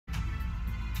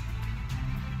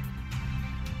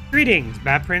Greetings,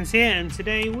 Batprince here, and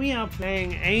today we are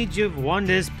playing Age of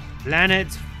Wonders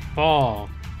Planetfall.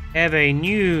 They have a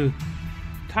new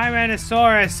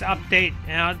Tyrannosaurus update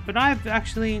out, but I've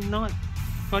actually not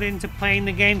got into playing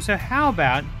the game, so how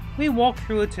about we walk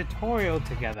through a tutorial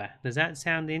together? Does that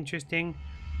sound interesting?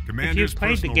 If you've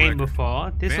played the game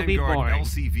before, this will be boring,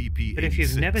 but if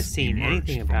you've never seen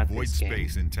anything about this game,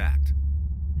 intact.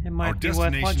 it might be worth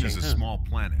watching. Our destination is a small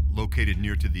planet located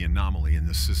near to the anomaly in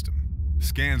the system.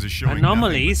 Scans are showing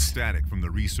nothing but static from the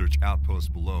research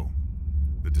outpost below.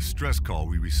 The distress call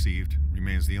we received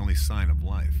remains the only sign of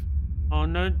life. Oh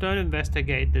no, don't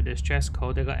investigate the distress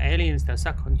call. They got aliens that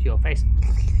suck onto your face.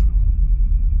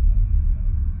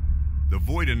 The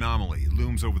void anomaly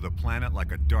looms over the planet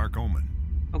like a dark omen.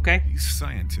 Okay. These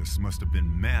scientists must have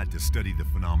been mad to study the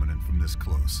phenomenon from this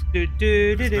close.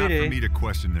 It's not for me to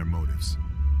question their motives.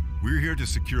 We're here to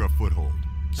secure a foothold,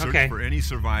 search for any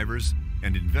survivors,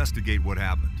 and investigate what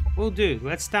happened. We'll do.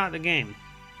 Let's start the game.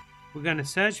 We're going to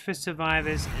search for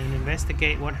survivors and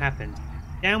investigate what happened.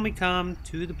 Down we come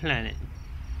to the planet.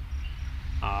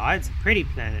 Ah, it's a pretty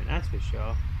planet, that's for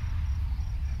sure.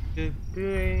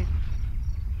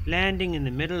 Landing in the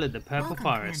middle of the purple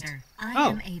forest. Commander. I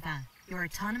am Ava, your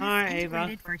autonomous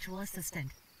integrated Ava. virtual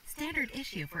assistant. Standard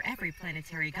issue for every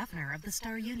planetary governor of the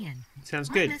Star Union. Sounds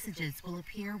My good. messages will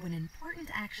appear when important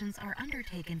actions are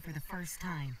undertaken for the first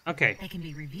time. Okay. They can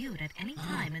be reviewed at any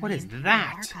time in What the is Imperial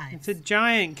that? Archives. It's a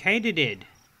giant katydid.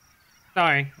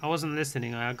 Sorry, I wasn't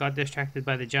listening. I got distracted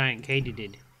by the giant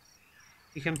katydid.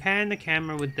 You can pan the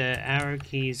camera with the arrow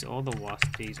keys or the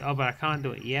WASD keys. Oh, but I can't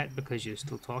do it yet because you're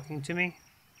still talking to me.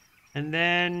 And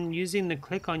then using the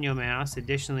click on your mouse,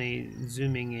 additionally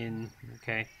zooming in.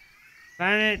 Okay.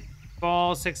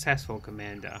 Planetfall successful,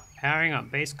 Commander. Powering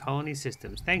up base colony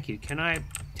systems. Thank you. Can I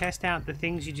test out the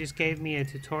things you just gave me a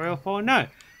tutorial for? No,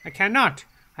 I cannot.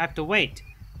 I have to wait.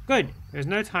 Good. There's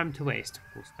no time to waste.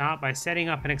 We'll start by setting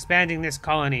up and expanding this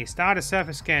colony. Start a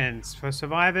surface scans for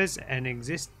survivors and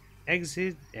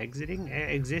existing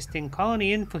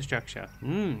colony infrastructure.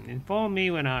 Inform me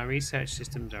when our research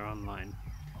systems are online.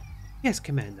 Yes,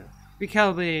 Commander.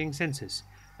 Recalibrating sensors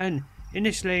and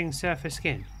initiating surface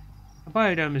scan. A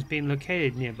biodome has been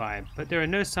located nearby, but there are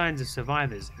no signs of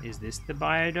survivors. Is this the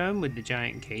biodome with the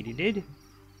giant katydid?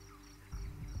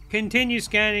 Continue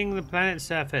scanning the planet's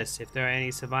surface. If there are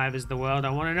any survivors of the world, I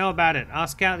want to know about it. I'll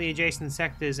scout the adjacent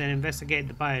sectors and investigate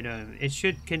the biodome. It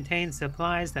should contain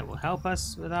supplies that will help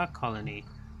us with our colony.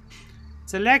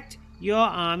 Select your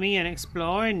army and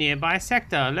explore a nearby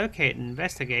sector. Locate and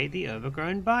investigate the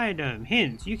overgrown biodome.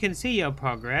 Hint, you can see your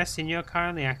progress in your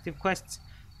currently active quests.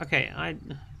 Okay,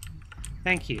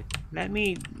 thank you. Let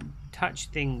me touch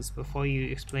things before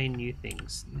you explain new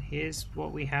things. Here's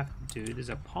what we have to do. There's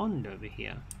a pond over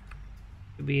here.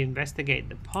 Should we investigate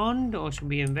the pond or should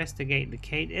we investigate the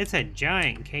katydid? It's a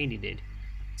giant katydid.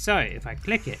 So, if I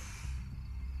click it,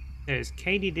 there's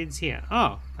katydids here.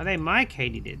 Oh, are they my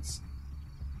katydids?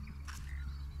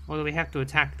 Or do we have to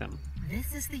attack them?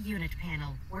 This is the unit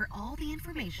panel, where all the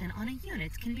information on a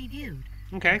unit can be viewed.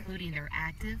 Okay. Including their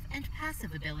active and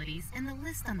passive abilities in the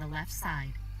list on the left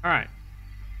side. Alright.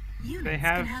 Units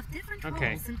can have different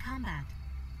roles in combat.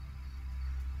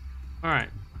 Alright.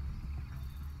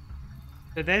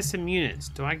 So there's some units.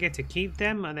 Do I get to keep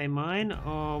them? Are they mine?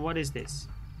 Or what is this?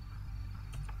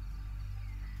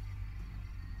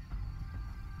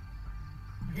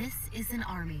 This is an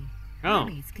army. Oh,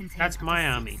 Armies contain that's up to my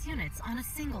 6 army. units on a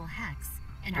single hex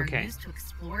and are used to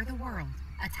explore the world,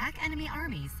 attack enemy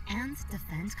armies, and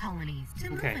defend colonies.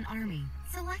 To move an army,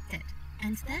 select it,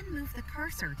 and then move the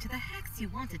cursor to the hex you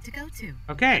want it to go to.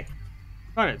 Okay.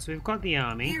 Got it. So we've got the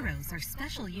army. Heroes are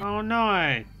special units. Oh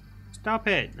no! Stop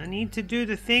it! I need to do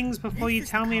the things before you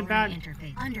tell me about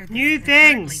new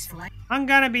things! I'm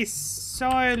gonna be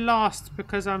so lost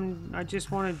because I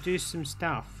just want to do some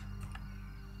stuff.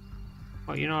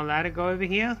 What, you're not allowed to go over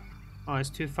here? Oh, it's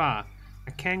too far.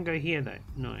 I can go here though.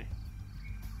 No.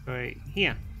 Go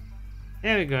here.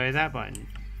 There we go, that button.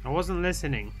 I wasn't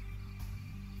listening.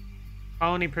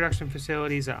 Colony production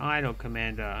facilities are idle,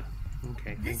 Commander.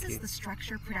 Okay, thank you. This is the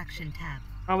structure production tab.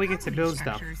 Oh, we get to build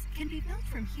stuff. Structures can be built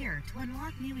from here to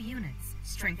unlock new units,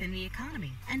 strengthen the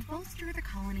economy, and bolster the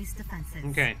colony's defenses.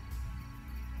 Okay.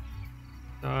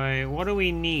 So, what do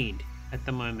we need at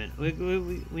the moment?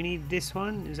 We need this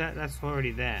one? That's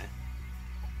already there.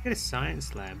 Get a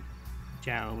science lab,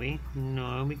 shall we?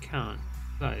 No, we can't.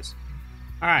 Close.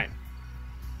 Alright.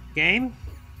 Game?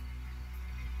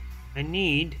 I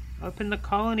need... Open the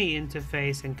colony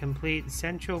interface and complete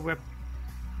central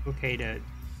replicator.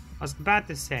 I was about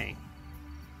to say,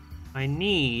 I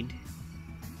need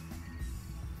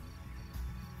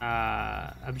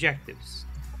Objectives.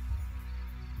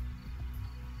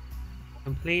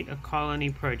 Complete a colony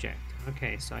project.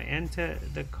 Okay, so I enter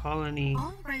the colony.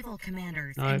 All rival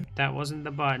commanders. Nope, that wasn't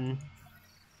the button.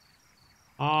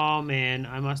 Oh man,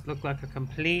 I must look like a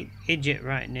complete idiot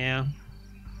right now.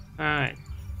 Alright.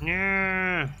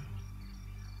 Yeah.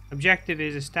 Objective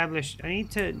is established. I need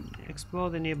to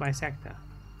explore the nearby sector.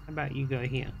 How about you go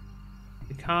here?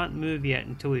 We can't move yet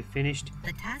until we've finished.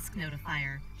 The task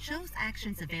notifier shows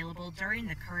actions available during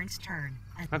the current turn.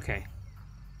 Okay.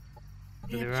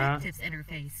 The objectives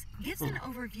interface gives an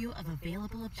overview of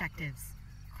available objectives.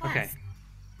 Quests. Okay.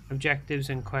 Objectives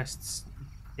and quests.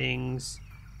 Things.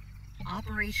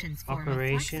 Operations form a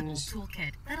flexible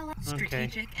toolkit that allows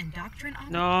strategic and doctrine.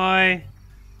 No.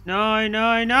 No,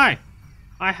 no, no.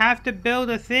 I have to build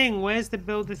a thing. Where's the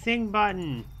build a thing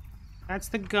button? That's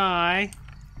the guy.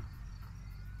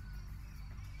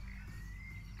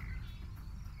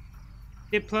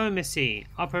 Diplomacy.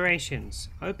 Operations.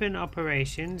 Open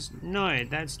operations. No,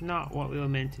 that's not what we were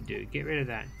meant to do. Get rid of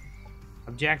that.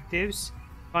 Objectives.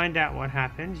 Find out what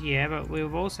happened. Yeah, but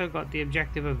we've also got the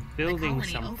objective of building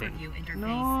something.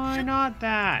 No, not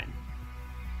that.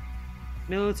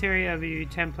 Military overview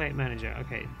template manager.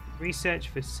 Okay. Research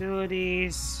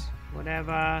facilities.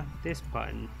 Whatever. This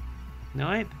button.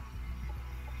 Nope.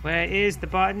 Where is the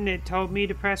button it told me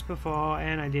to press before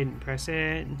and I didn't press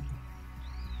it?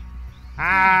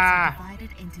 Ah!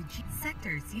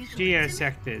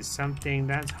 Geosectors. Something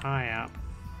that's high up.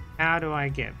 How do I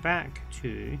get back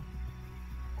to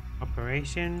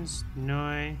operations?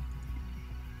 No.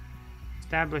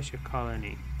 Establish a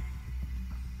colony.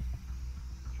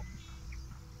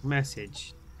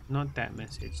 Message. Not that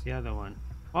message. The other one.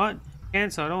 What?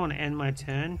 Cancel. I don't want to end my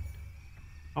turn.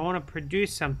 I want to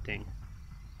produce something.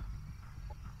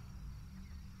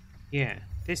 Yeah.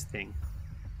 This thing.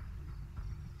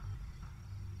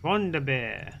 Wonder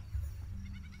Bear.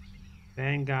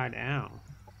 Vanguard Owl.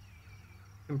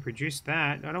 I can produce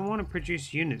that. I don't want to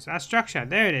produce units. Our structure.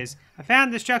 There it is. I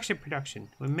found the structure production.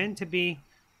 We're meant to be...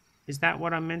 Is that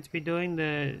what I'm meant to be doing?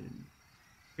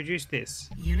 Produce this.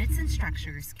 Units and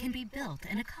structures can be built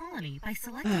in a colony by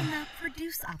selecting the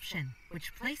Produce option,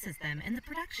 which places them in the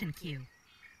production queue.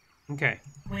 Okay.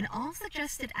 When all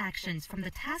suggested actions from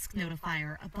the task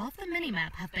notifier above the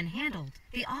minimap have been handled,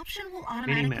 the option will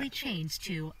automatically change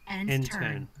to End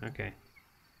Turn. Okay.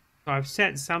 So I've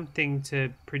set something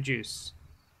to produce,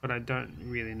 but I don't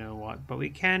really know what. But we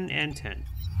can end turn.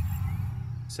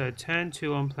 So turn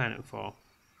 2 on Planetfall.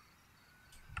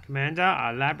 Commander,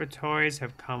 our laboratories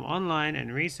have come online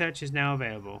and research is now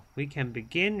available. We can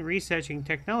begin researching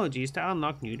technologies to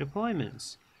unlock new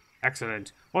deployments.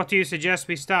 Excellent. What do you suggest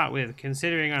we start with,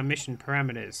 considering our mission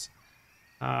parameters?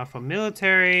 For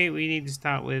military, we need to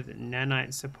start with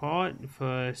nanite support.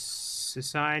 For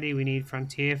society, we need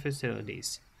frontier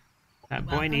facilities. That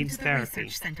boy needs therapy.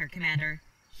 Research Center, Commander.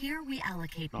 Here we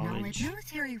allocate knowledge.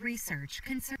 Military research.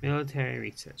 Military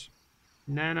research.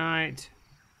 Nanite.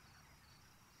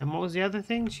 And what was the other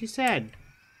thing she said?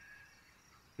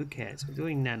 Who cares? We're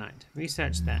doing nanite.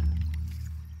 Research that.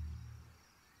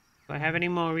 Do I have any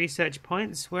more research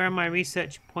points? Where are my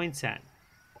research points at?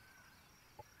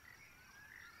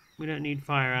 We don't need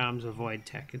firearms or void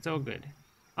tech. It's all good.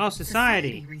 Oh,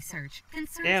 society. Research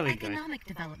there we economic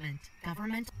development,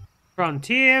 government.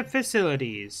 Frontier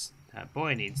facilities. That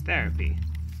boy needs therapy.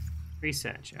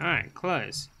 Research. Alright,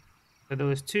 close. So there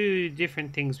was 2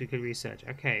 different things we could research.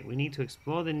 Okay, we need to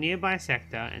explore the nearby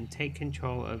sector and take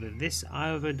control over this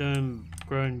overgrown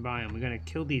biome. We're going to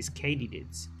kill these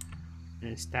katydids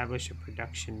and establish a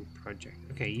production project.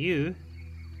 Okay, we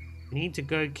need to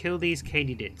go kill these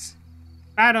katydids.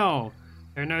 Battle!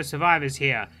 There are no survivors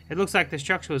here. It looks like the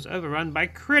structure was overrun by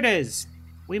critters.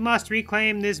 We must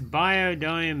reclaim this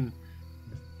biodome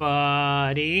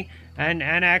body and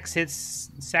annex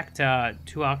its sector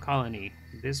to our colony.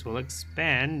 This will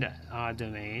expand our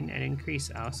domain and increase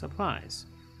our supplies.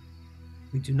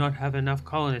 We do not have enough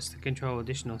colonists to control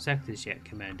additional sectors yet,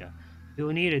 Commander. We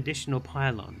will need additional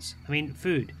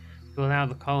food, to allow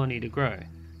the colony to grow.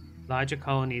 Larger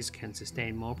colonies can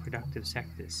sustain more productive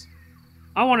sectors.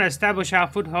 I want to establish our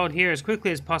foothold here as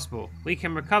quickly as possible. We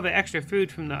can recover extra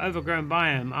food from the overgrown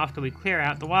biome after we clear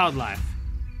out the wildlife.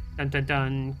 Dun dun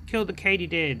dun. Kill the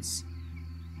katydids.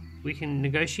 We can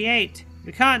negotiate.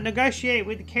 We can't negotiate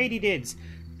with the katydids.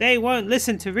 They won't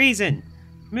listen to reason.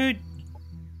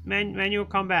 Manual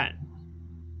combat.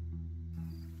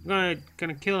 I'm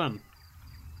gonna kill them.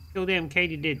 Kill them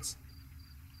katydids.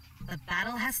 The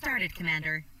battle has started,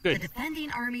 Commander. Good. The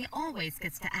defending army always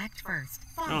gets to act first,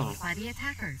 followed by the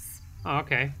attackers. Oh,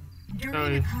 okay.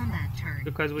 During a combat turn,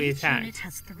 because we each attacked, unit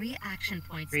has 3 action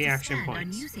points to spend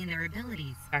on using their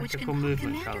abilities, Tactical which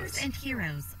movement commanders colors. and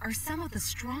heroes are some of the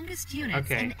strongest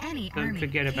units Okay, in any don't army,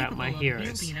 forget about my capable of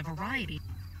heroes. wielding a variety.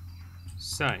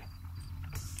 So,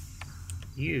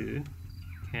 you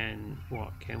can,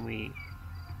 what, can we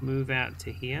move out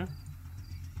to here?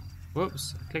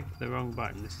 Whoops, I clicked the wrong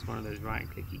button. This is one of those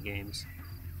right-clicky games.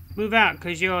 Move out,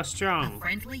 because you're A strong.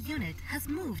 friendly unit has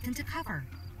moved into cover.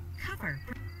 Cover.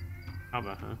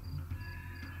 Cover, huh?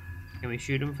 Can we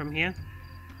shoot him from here?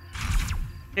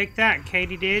 Take that,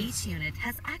 katydids. Each unit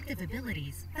has active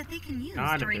abilities that they can use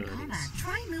God during abilities. combat.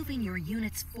 Try moving your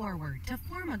units forward to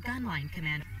form a gun line,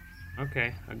 Commander.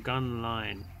 Okay, a gun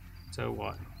line. So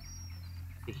what?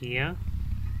 To here.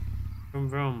 Vroom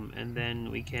vroom. And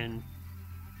then we can...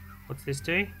 What's this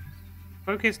do?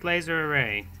 Focused laser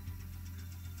array.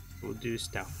 Will do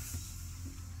stuff.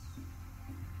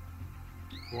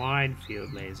 Wide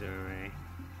field laser array.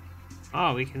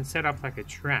 Oh, we can set up like a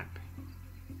trap.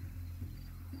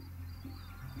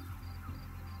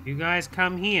 You guys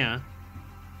come here.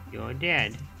 You're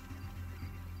dead.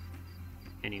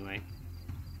 Anyway.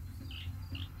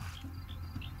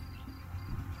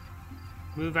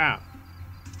 Move out.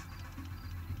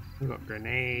 We've got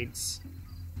grenades.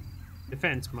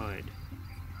 Defense mode.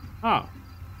 Oh.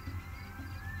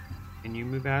 Can you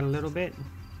move out a little bit?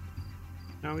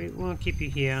 No, we won't keep you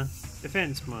here.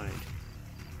 Defense mode.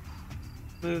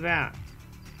 Move out.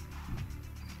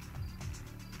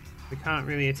 We can't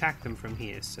really attack them from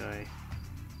here, so...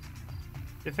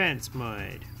 Defense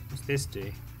mode. What's this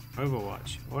do?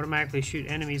 Overwatch. Automatically shoot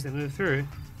enemies that move through.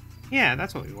 Yeah,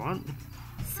 that's what we want.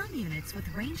 Some units with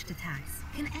ranged attacks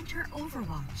can enter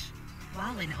Overwatch.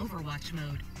 While in Overwatch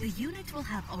mode, the unit will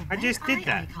have a red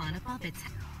eye icon above its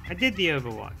head. I did the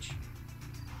Overwatch.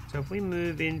 So if we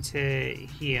move into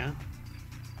here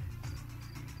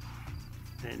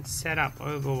and set up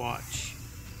Overwatch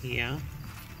here.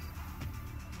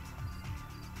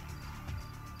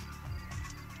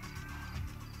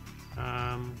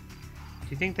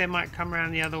 Do you think they might come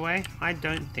around the other way? I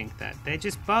don't think that. They're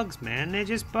just bugs, man. They're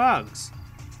just bugs.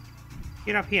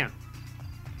 Get up here.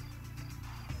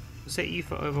 We'll set you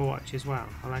for Overwatch as well.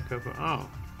 I like Overwatch. Oh,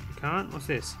 you can't? What's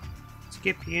this?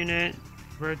 Skip unit.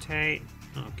 Rotate.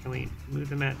 Oh, can we move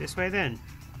them out this way then?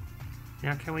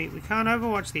 Now can we can't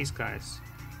Overwatch these guys.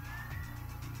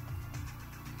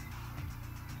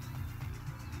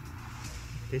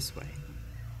 This way.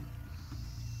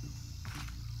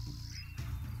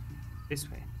 This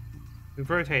way. We've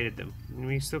rotated them, and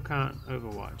we still can't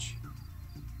Overwatch.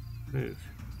 Move.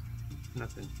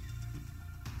 Nothing.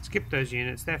 Skip those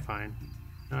units, they're fine.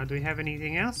 Do we have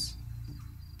anything else?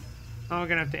 Oh, we're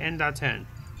gonna have to end our turn.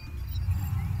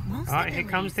 Alright, here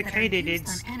comes the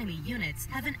katydids. Enemy units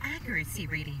have an accuracy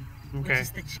rating. Okay.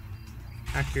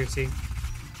 Accuracy.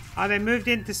 Oh, they moved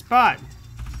into spot.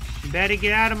 You better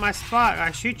get out of my spot.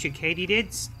 I shoot you,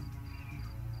 katydids.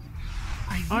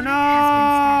 Oh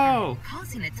no!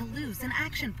 Causing it to lose an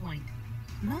action point.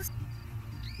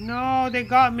 No, they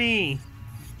got me.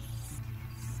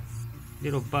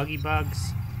 Little buggy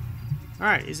bugs.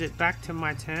 Alright, is it back to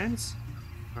my turns?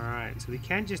 Alright, so we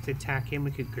can't just attack him.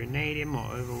 We could grenade him or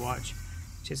Overwatch.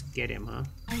 Just get him, huh?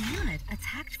 A unit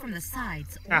attacked from the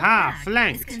sides or aha, back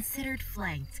flanked. is considered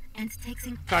flanked and takes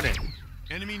in... Got it.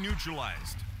 Enemy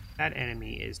neutralized. That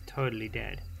enemy is totally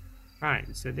dead. Right,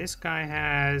 so this guy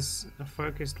has a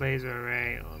focused laser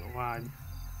array on a wide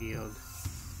field.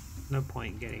 No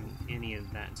point getting any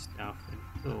of that stuff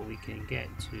until we can get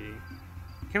to...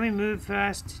 Can we move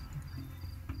first?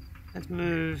 Let's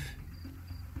move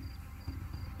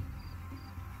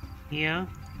here.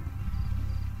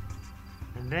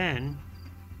 And then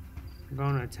we're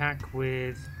going to attack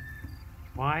with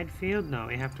wide field? No,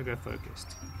 we have to go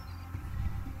focused.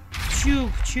 Choo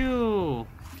choo!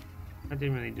 That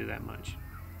didn't really do that much.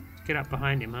 Let's get up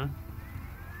behind him, huh?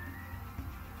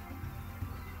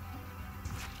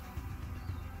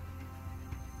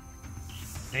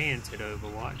 They entered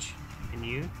Overwatch. Can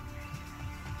you?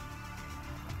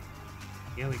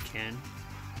 Yeah, we can.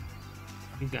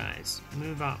 You guys,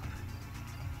 move up.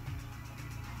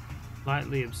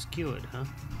 Lightly obscured, huh?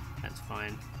 That's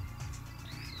fine.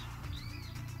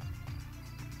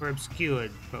 We're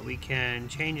obscured, but we can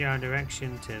change our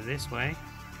direction to this way,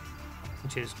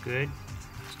 which is good.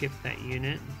 Skip that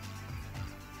unit.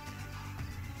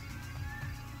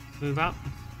 Move up.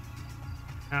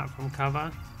 Out from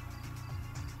cover.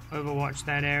 Overwatch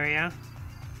that area.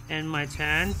 End my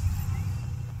turn.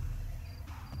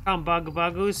 Come,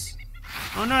 buggoos.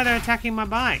 Oh no, they're attacking my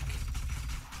bike.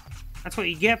 That's what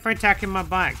you get for attacking my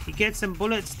bike. You get some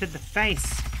bullets to the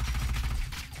face.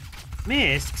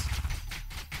 Missed?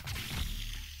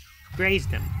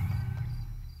 grazed them.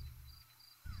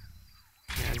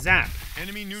 Now zap.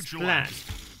 Enemy neutralized.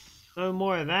 Splat. No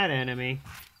more of that enemy.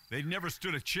 They never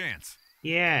stood a chance.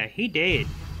 Yeah, he did.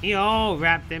 He all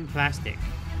wrapped in plastic.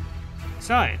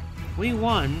 So, we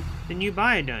won the new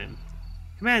biodome.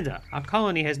 Commander, our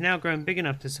colony has now grown big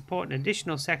enough to support an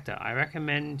additional sector. I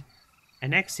recommend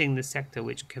annexing the sector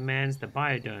which commands the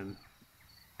biodome,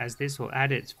 as this will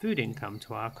add its food income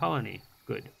to our colony.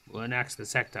 Good. We'll annex the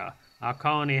sector. Our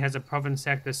colony has a province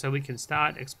sector, so we can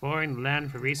start exploring the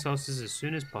land for resources as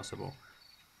soon as possible.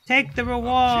 Take the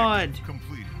reward! Objective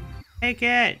completed. Take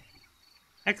it!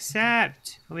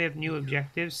 Accept! We have new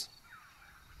objectives.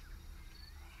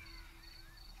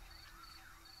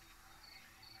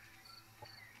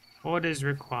 Orders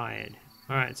required.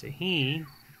 Alright, so he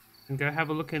can go have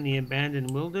a look in the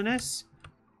abandoned wilderness.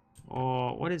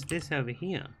 Or what is this over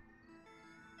here?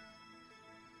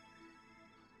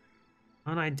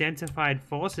 Unidentified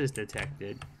forces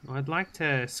detected. Well, I'd like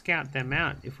to scout them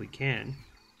out if we can.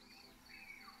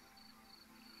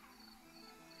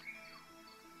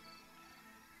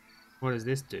 What does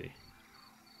this do?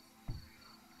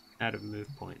 Out of move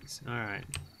points. Alright.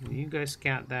 Well, you go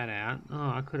scout that out.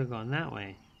 Oh, I could have gone that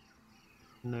way.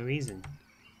 No reason.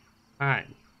 Alright.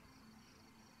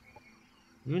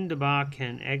 Wunderbar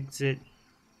can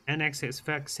annex its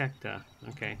first sector.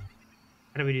 Okay.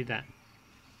 How do we do that?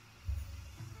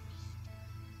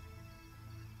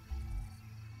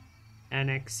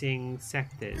 Annexing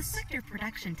sectors. The Sector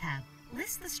Production tab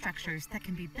lists the structures that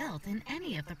can be built in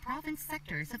any of the province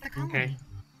sectors of the colony. Okay.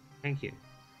 Thank you.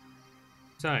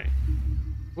 So,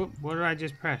 whoop, what did I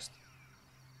just press?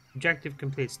 Objective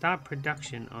complete. Start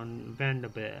production on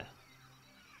Vanderbeer.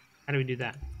 How do we do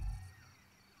that?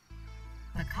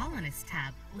 The Colonists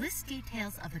tab lists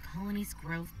details of the colony's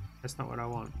growth. That's not what I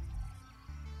want.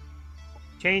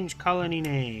 Change colony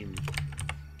name.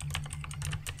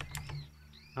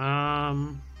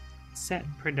 Set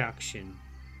production.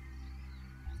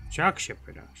 Structure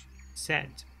production.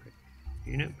 Set.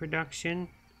 Unit production.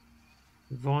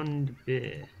 Von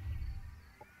Beer.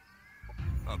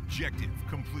 Objective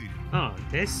completed. Oh,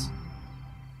 this?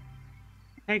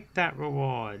 Take that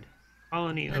reward.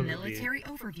 Colony The overview. military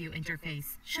overview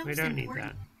interface shows We don't need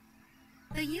important.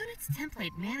 that. The unit's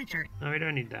template manager. No, we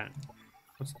don't need that.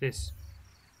 What's this?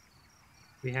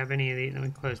 Do we have any of these? Let me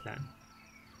close that.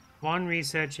 One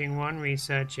researching, one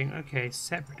researching. Okay,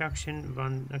 set production.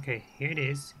 One. Okay, here it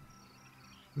is.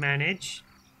 Manage.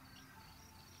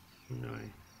 No.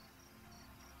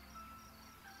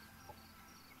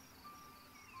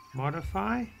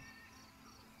 Modify?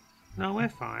 No, we're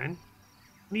fine.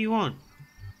 What do you want?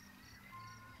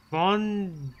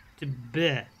 Von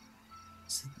de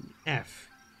F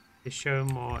to show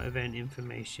more event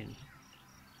information.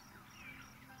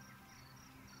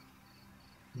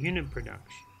 Unit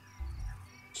production.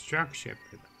 Structure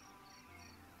production.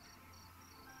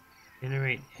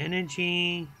 Generate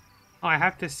energy. Oh, I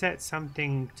have to set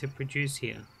something to produce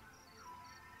here.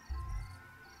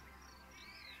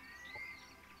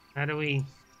 How do we...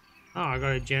 Oh, I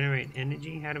gotta generate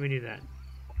energy? How do we do that?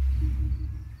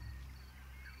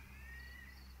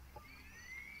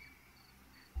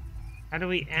 How do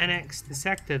we annex the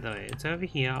sector though? It's over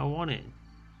here, I want it.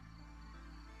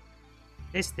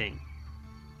 This thing.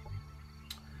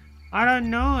 I don't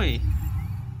know.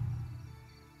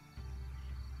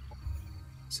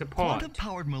 Support.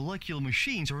 Quantum-powered molecular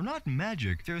machines are not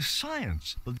magic, they're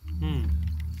science. But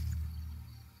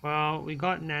Well, we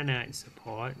got nanite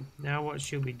support. Now what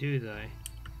should we do though?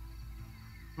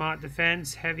 Smart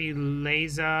defense, heavy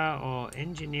laser, or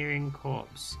engineering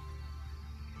corps?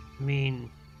 I mean,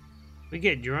 we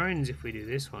get drones if we do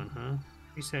this one, huh?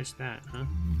 Research that, huh?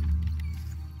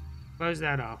 Close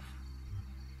that off.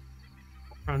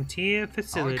 Frontier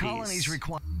facilities. our colonies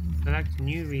require... Select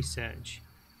new research.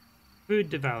 Food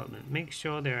development. Make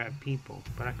sure there are people.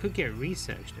 But I could get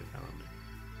research development,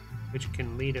 which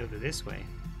can lead over this way.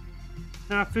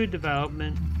 Now, food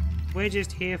development. We're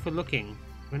just here for looking.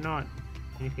 We're not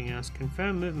anything else.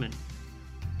 Confirm movement.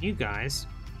 You guys.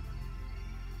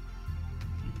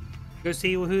 Go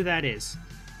see who that is.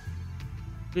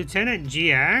 Lieutenant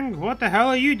Jiang, what the hell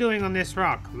are you doing on this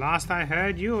rock? Last I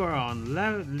heard, you were on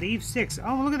leave 6.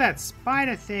 Oh, look at that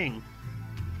spider thing.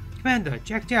 Commander,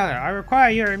 Jack Taylor, I require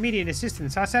your immediate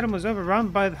assistance. Our settlement was overrun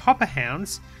by the hopper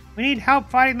hounds. We need help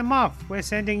fighting them off. We're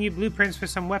sending you blueprints for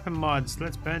some weapon mods.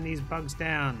 Let's burn these bugs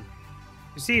down.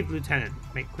 Received, Lieutenant.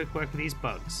 Make quick work of these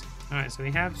bugs. Alright, so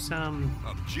we have some...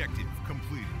 Objective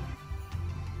completed.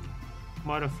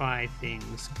 Modify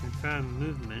things. Confirm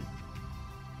movement.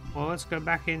 Well, let's go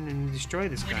back in and destroy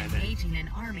this guy then. When engaging an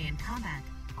army in combat,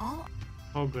 all...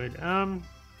 Oh, good.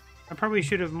 I probably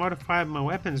should have modified my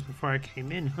weapons before I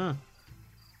came in, huh?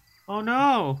 Oh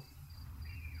no!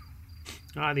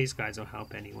 Ah, these guys will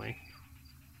help anyway.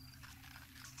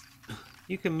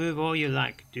 You can move all you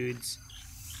like, dudes.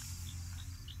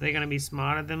 Are they gonna be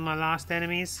smarter than my last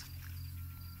enemies?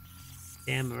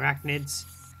 Damn arachnids.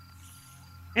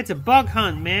 It's a bug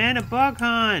hunt, man! A bug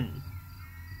hunt!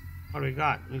 What do we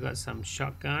got? We got some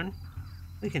shotgun.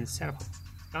 We can set up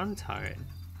a gun turret.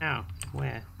 How?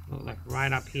 Where? Look, like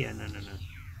right up here. No.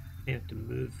 We have to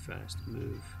move first.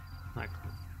 Move. Like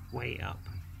way up.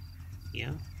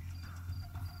 Here.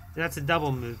 That's a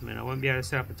double movement. I won't be able to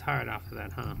set up a turret after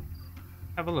that, huh?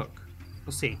 Have a look.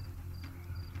 We'll see.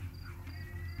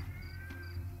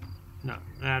 No,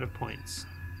 out of points.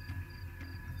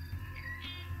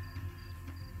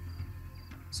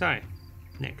 So,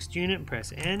 next unit,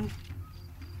 press N.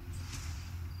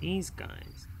 These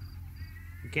guys.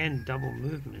 Again, double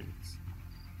movements.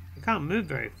 I can't move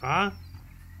very far.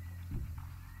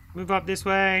 Move up this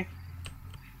way.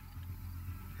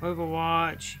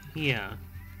 Overwatch here.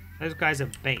 Those guys are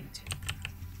bait.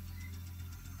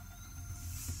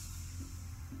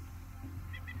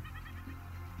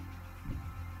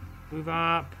 Move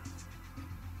up.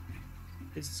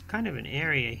 There's kind of an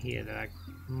area here that I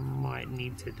might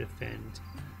need to defend.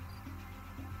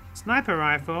 Sniper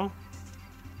rifle.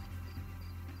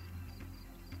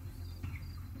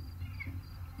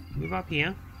 Move up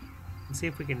here and see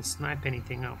if we can snipe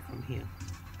anything up from here.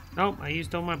 Nope, I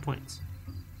used all my points.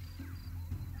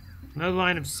 No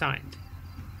line of sight.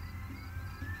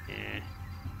 Yeah.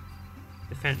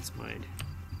 Defense mode.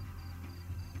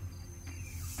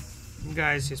 You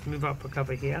guys just move up a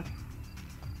cover here.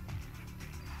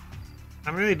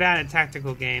 I'm really bad at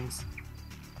tactical games,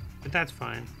 but that's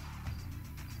fine.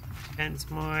 Defense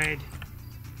mode.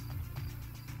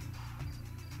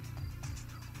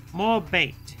 More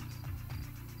bait.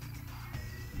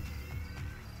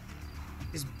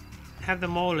 Just have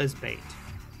them all as bait.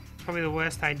 It's probably the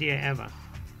worst idea ever.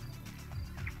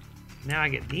 Now I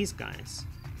get these guys.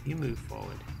 You move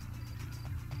forward.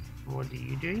 What do?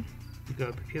 You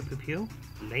go pew pew pew.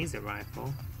 Laser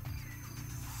rifle.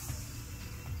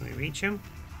 Can we reach him?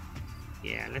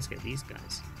 Yeah, let's get these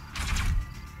guys.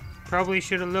 Probably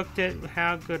should have looked at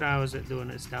how good I was at doing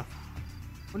this stuff.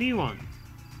 What do you want?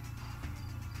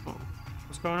 Oh,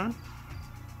 what's going on?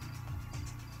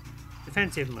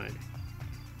 Defensive mode.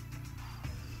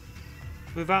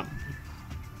 Move up.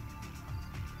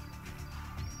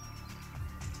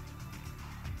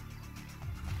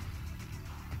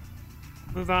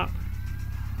 Move up.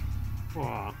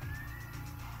 Whoa.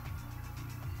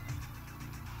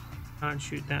 Can't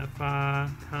shoot that far.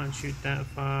 Can't shoot that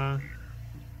far.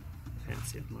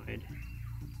 Defensive mode.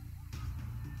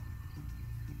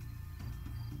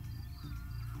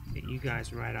 Get you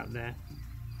guys right up there.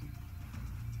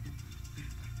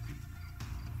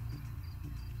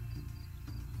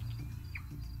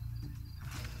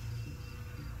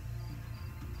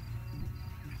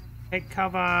 Take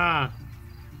cover!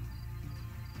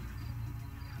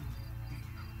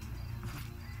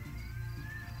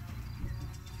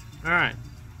 Alright.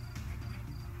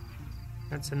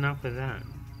 That's enough of that.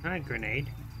 Alright, grenade.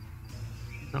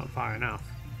 Not far enough.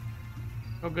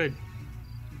 Oh, good.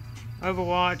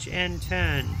 Overwatch and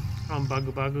turn. Come on,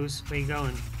 buggoos. Where you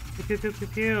going? Pew pew pew pew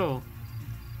pew.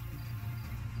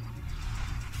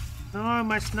 No,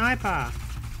 my sniper!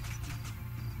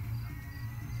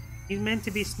 He's meant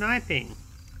to be sniping.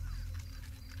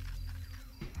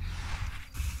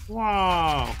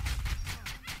 Whoa!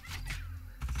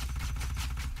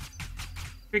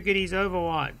 Triggedy's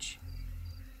Overwatch.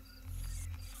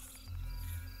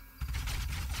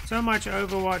 So much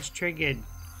Overwatch triggered.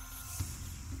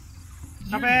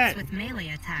 Stop Units it! with melee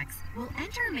attacks will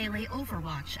enter melee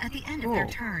Overwatch at the end of their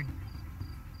turn.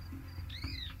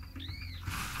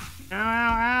 Ow,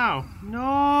 ow, ow.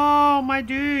 No, my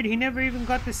dude. He never even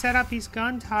got to set up his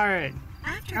gun turret.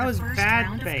 That was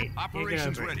bad bait.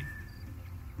 Operations ready.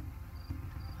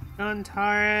 Gun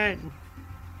turret.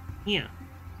 Here.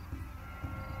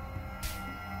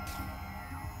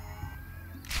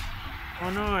 Oh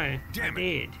no, I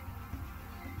did.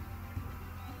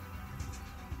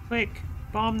 Quick,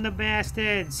 bomb the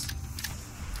bastards.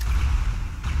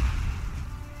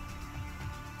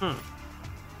 Huh.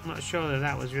 I'm not sure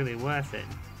that was really worth it.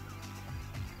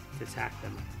 Let's attack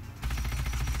them.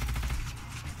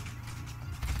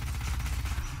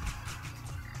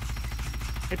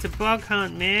 It's a bug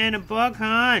hunt, man, a bug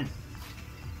hunt!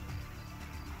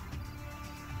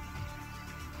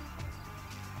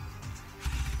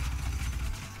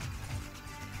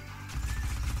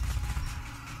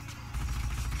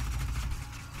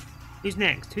 Who's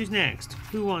next? Who's next?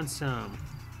 Who wants some?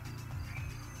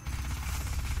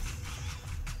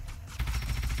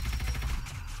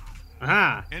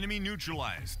 Aha! Enemy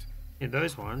neutralized. Yeah,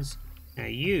 those ones. Now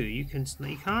you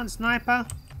can't sniper?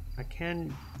 I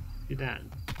can do that.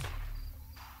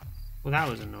 Well, that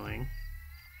was annoying.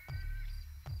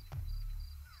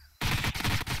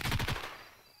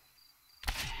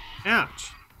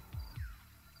 Ouch!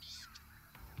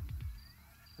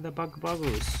 The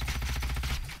buggles.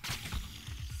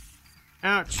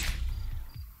 Ouch!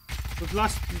 We've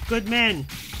lost good men.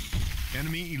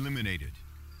 Enemy eliminated.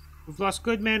 We've lost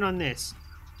good men on this.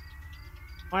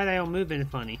 Why are they all moving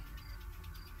funny?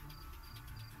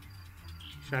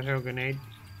 Should I throw a grenade?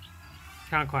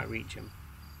 Can't quite reach him.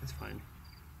 That's fine.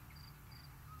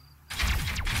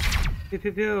 Pew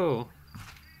pew pew.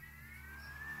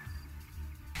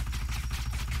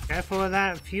 Careful of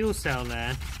that fuel cell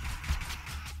there.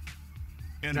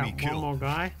 Enemy killed. One more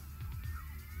guy.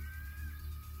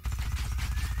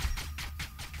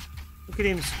 Look at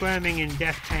him squirming in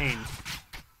death pain.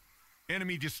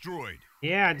 Enemy destroyed.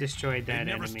 Yeah, I destroyed that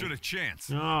They never enemy. stood a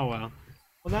chance. Oh well.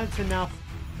 Well, that's enough.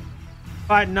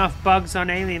 Fight enough bugs on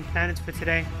alien planets for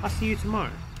today. I'll see you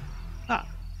tomorrow.